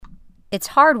It's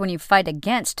hard when you fight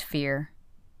against fear.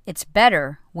 It's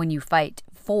better when you fight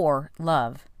for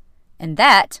love. And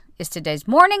that is today's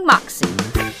Morning Moxie.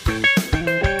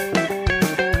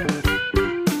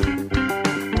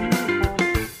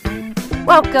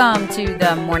 Welcome to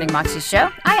the Morning Moxie Show.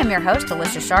 I am your host,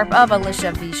 Alicia Sharp of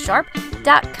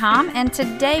AliciaVSharp.com. And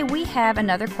today we have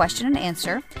another question and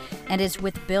answer, and it's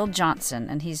with Bill Johnson.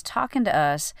 And he's talking to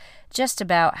us just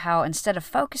about how instead of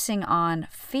focusing on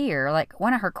fear, like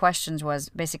one of her questions was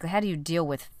basically, how do you deal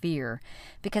with fear?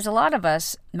 Because a lot of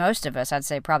us, most of us, I'd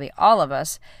say probably all of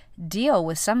us, deal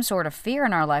with some sort of fear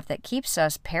in our life that keeps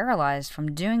us paralyzed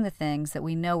from doing the things that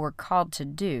we know we're called to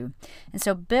do. And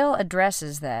so Bill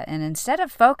addresses that. And instead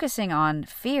of focusing on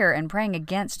fear and praying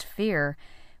against fear,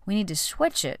 we need to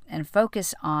switch it and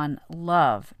focus on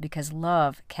love, because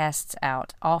love casts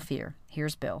out all fear.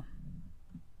 Here's Bill.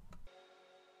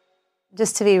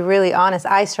 Just to be really honest,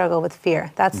 I struggle with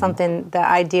fear. That's something that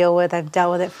I deal with. I've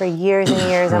dealt with it for years and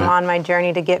years. I'm on my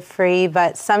journey to get free,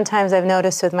 but sometimes I've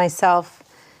noticed with myself,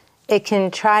 it can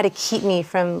try to keep me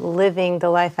from living the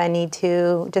life I need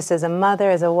to, just as a mother,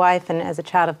 as a wife, and as a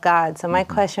child of God. So my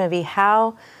question would be,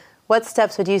 what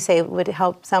steps would you say would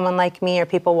help someone like me or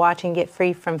people watching get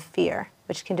free from fear,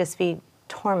 which can just be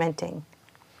tormenting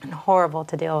and horrible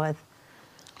to deal with?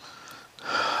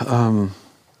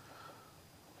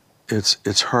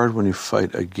 It's hard when you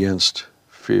fight against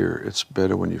fear. It's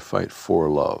better when you fight for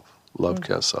love. Love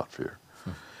casts out fear.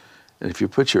 And if you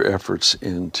put your efforts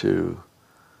into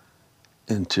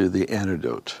the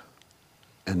antidote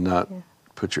and not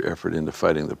put your effort into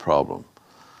fighting the problem,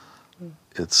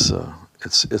 it's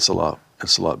a lot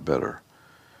better,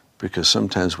 because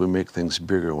sometimes we make things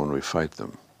bigger when we fight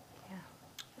them. Yeah,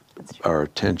 that's true. Our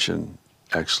attention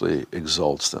actually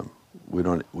exalts them. We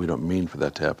don't mean for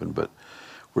that to happen, but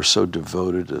we're so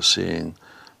devoted to seeing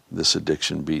this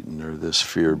addiction beaten or this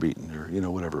fear beaten or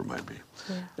whatever it might be,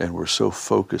 and we're so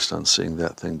focused on seeing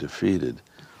that thing defeated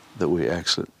that we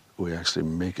actually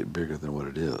make it bigger than what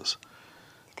it is.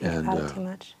 Think about it too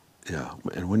much. Yeah,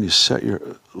 and when you set your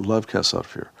love casts out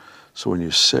fear. So when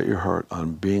you set your heart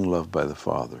on being loved by the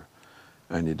Father,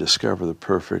 and you discover the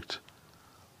perfect,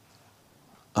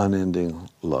 unending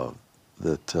love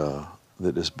that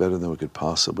is better than we could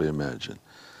possibly imagine.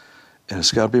 And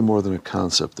it's got to be more than a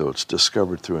concept, though. It's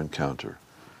discovered through encounter.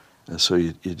 And so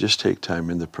you just take time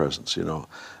in the presence.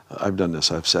 I've done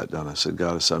this. I've sat down. I said,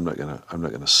 God, I'm not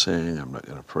gonna sing. I'm not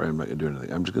gonna pray. I'm not gonna do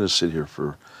anything. I'm just gonna sit here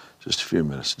for just a few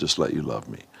minutes, just let you love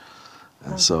me.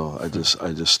 And so I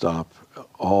just stop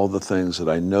all the things that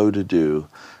I know to do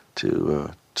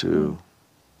to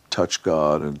touch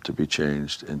God and to be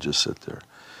changed, and just sit there.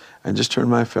 And just turn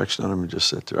my affection on him and just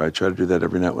sit there. I try to do that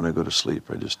every night when I go to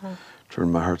sleep. I just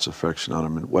turn my heart's affection on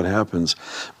him. And what happens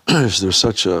is there's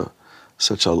such a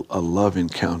love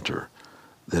encounter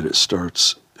that it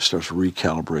starts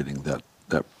recalibrating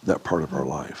that part of our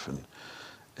life.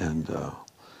 And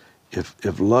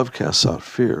if love casts out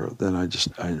fear, then I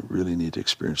really need to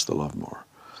experience the love more.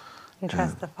 And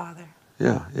trust the Father.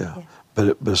 Yeah.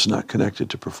 But it's not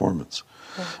connected to performance.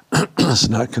 It's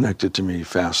not connected to me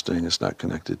fasting. It's not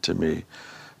connected to me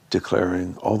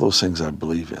declaring all those things I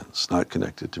believe in. It's not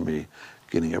connected to me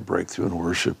getting a breakthrough in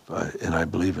worship, and I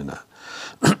believe in that.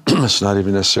 It's not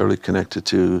even necessarily connected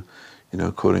to,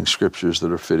 quoting scriptures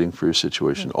that are fitting for your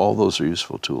situation. All those are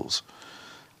useful tools.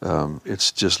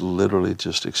 It's just literally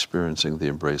just experiencing the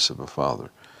embrace of a Father,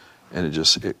 and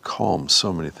it calms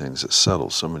so many things. It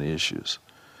settles so many issues.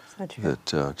 So true. That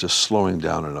just slowing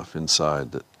down enough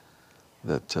inside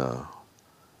that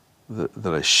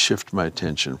I shift my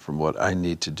attention from what I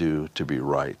need to do to be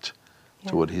right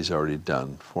to what He's already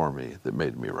done for me that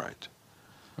made me right.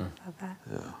 Love that.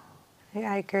 Yeah.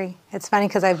 I agree. It's funny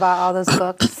because I bought all those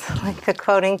books, like the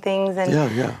quoting things, and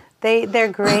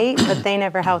they're great, but they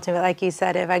never helped me. But like you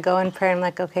said, if I go in prayer, I'm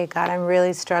like, okay, God, I'm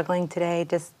really struggling today.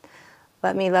 Just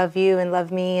let me love you and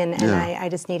love me, and I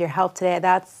just need your help today.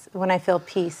 That's when I feel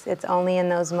peace. It's only in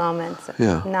those moments.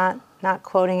 Not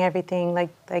quoting everything,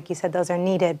 like you said, those are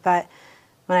needed. But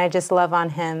when I just love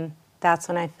on Him, that's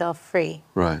when I feel free.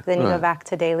 Right. Then you go back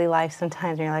to daily life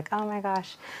sometimes, and you're like, oh my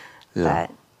gosh. Yeah.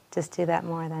 But just do that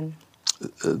more than.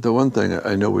 The one thing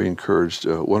I know we encouraged,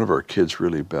 one of our kids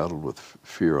really battled with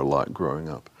fear a lot growing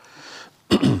up.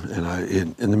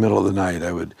 And in the middle of the night,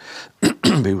 I would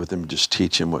be with him, just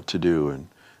teach him what to do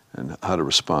and how to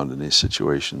respond in these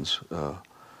situations,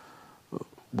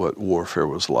 what warfare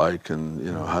was like, and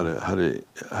how to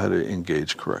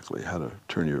engage correctly, how to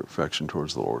turn your affection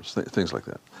towards the Lord, things like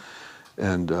that.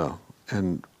 And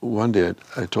one day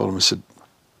I told him, I said,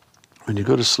 when you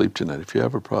go to sleep tonight, if you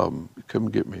have a problem,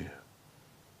 come get me.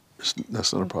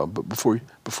 That's not a problem. But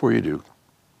before you do,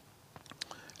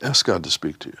 ask God to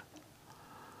speak to you.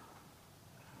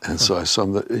 And so I saw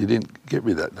him that he didn't get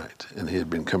me that night, and he had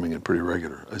been coming in pretty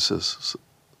regular. I says,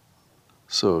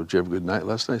 so did you have a good night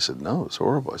last night? He said, no, it's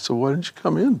horrible. I said, why didn't you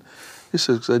come in? He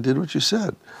said, because I did what you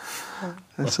said.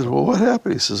 I said, well, what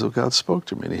happened? He says, oh, God spoke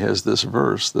to me. And he has this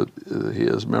verse that he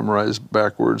has memorized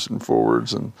backwards and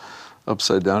forwards and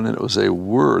upside down, and it was a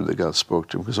word that God spoke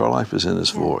to him, because our life is in his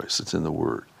voice. It's in the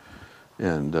word.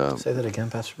 And say that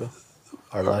again, Pastor Bill.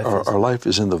 Our life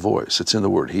is in the voice. It's in the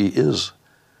word. He is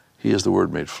the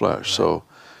Word made flesh. Right. So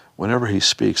whenever he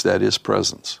speaks, that is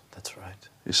presence. That's right.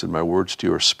 He said, my words to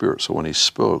you are spirit. So when he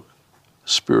spoke, the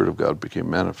Spirit of God became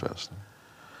manifest.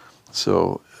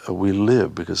 So we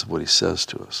live because of what he says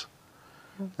to us.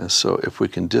 And so if we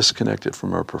can disconnect it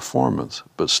from our performance,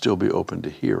 but still be open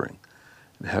to hearing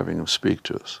and having him speak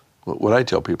to us. What I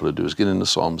tell people to do is get into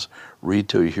Psalms, read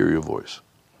till you hear your voice.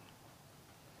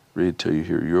 Read till you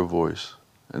hear your voice,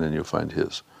 and then you'll find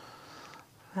his.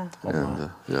 Oh,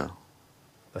 and yeah,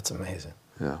 that's amazing.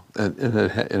 Yeah, and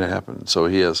it happened. So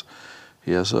he has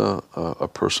a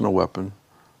personal weapon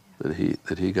that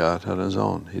he got on his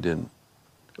own. He didn't.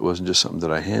 It wasn't just something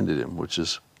that I handed him, which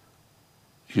is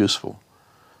useful.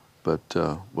 But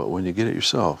when you get it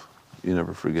yourself, you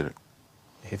never forget it.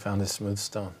 He found his smooth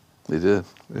stone. He did.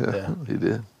 Yeah. He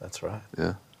did. That's right.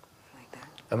 Yeah.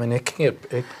 I mean, it can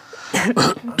get.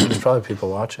 There's probably people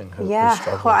watching who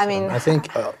struggle. Well, I mean, I think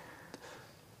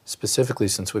specifically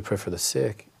since we pray for the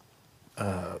sick.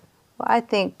 Well, I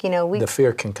think the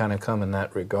fear can kind of come in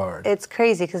that regard. It's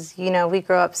crazy because I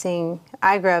grew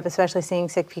up especially seeing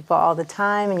sick people all the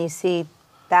time, and you see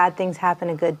bad things happen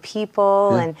to good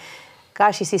people, and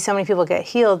gosh, you see so many people get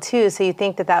healed too. So you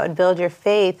think that would build your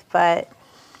faith, but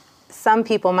some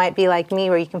people might be like me,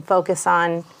 where you can focus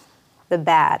on the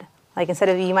bad. Like instead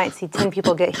of you might see 10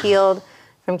 people get healed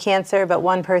from cancer, but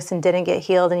one person didn't get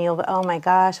healed, and you'll go, oh my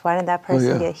gosh, why didn't that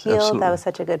person get healed? Absolutely. That was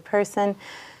such a good person.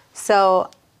 So,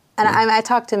 and I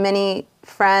talk to many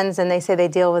friends, and they say they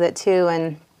deal with it too,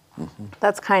 and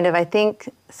that's kind of, I think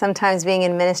sometimes being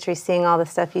in ministry, seeing all the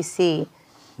stuff you see,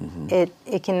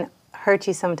 it can hurt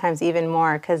you sometimes even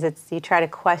more, because you try to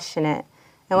question it.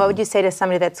 And what would you say to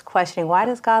somebody that's questioning, why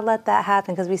does God let that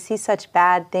happen? Because we see such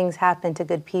bad things happen to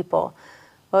good people.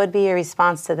 What would be your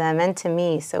response to them and to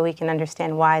me, so we can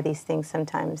understand why these things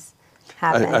sometimes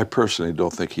happen? I personally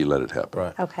don't think he let it happen.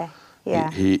 Right. Okay. Yeah.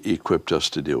 He equipped us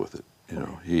to deal with it.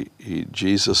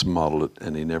 Jesus modeled it,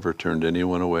 and he never turned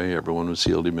anyone away. Everyone was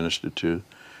healed he ministered to.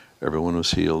 Everyone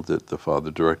was healed that the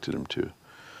Father directed him to.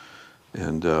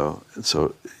 And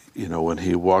so, when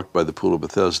he walked by the pool of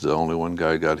Bethesda, only one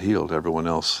guy got healed. Everyone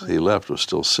else he left was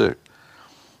still sick.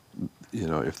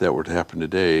 If that were to happen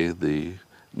today, the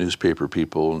newspaper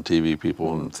people and TV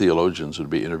people and theologians would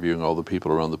be interviewing all the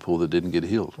people around the pool that didn't get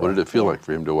healed. What did it feel like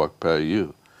for him to walk by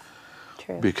you?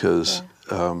 True. Because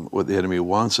what the enemy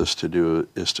wants us to do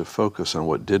is to focus on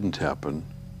what didn't happen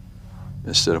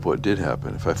instead of what did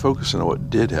happen. If I focus on what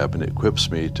did happen, it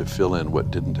equips me to fill in what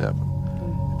didn't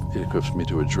happen. It equips me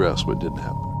to address what didn't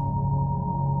happen.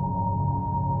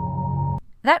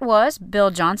 That was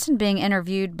Bill Johnson being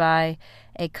interviewed by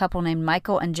a couple named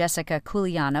Michael and Jessica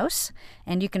Koulianos.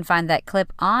 And you can find that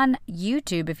clip on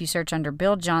YouTube if you search under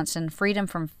Bill Johnson, Freedom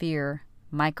from Fear,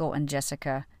 Michael and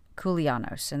Jessica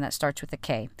Koulianos. And that starts with a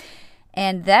K.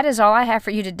 And that is all I have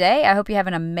for you today. I hope you have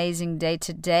an amazing day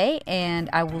today. And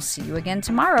I will see you again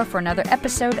tomorrow for another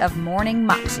episode of Morning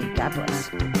Moxie. God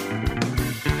bless.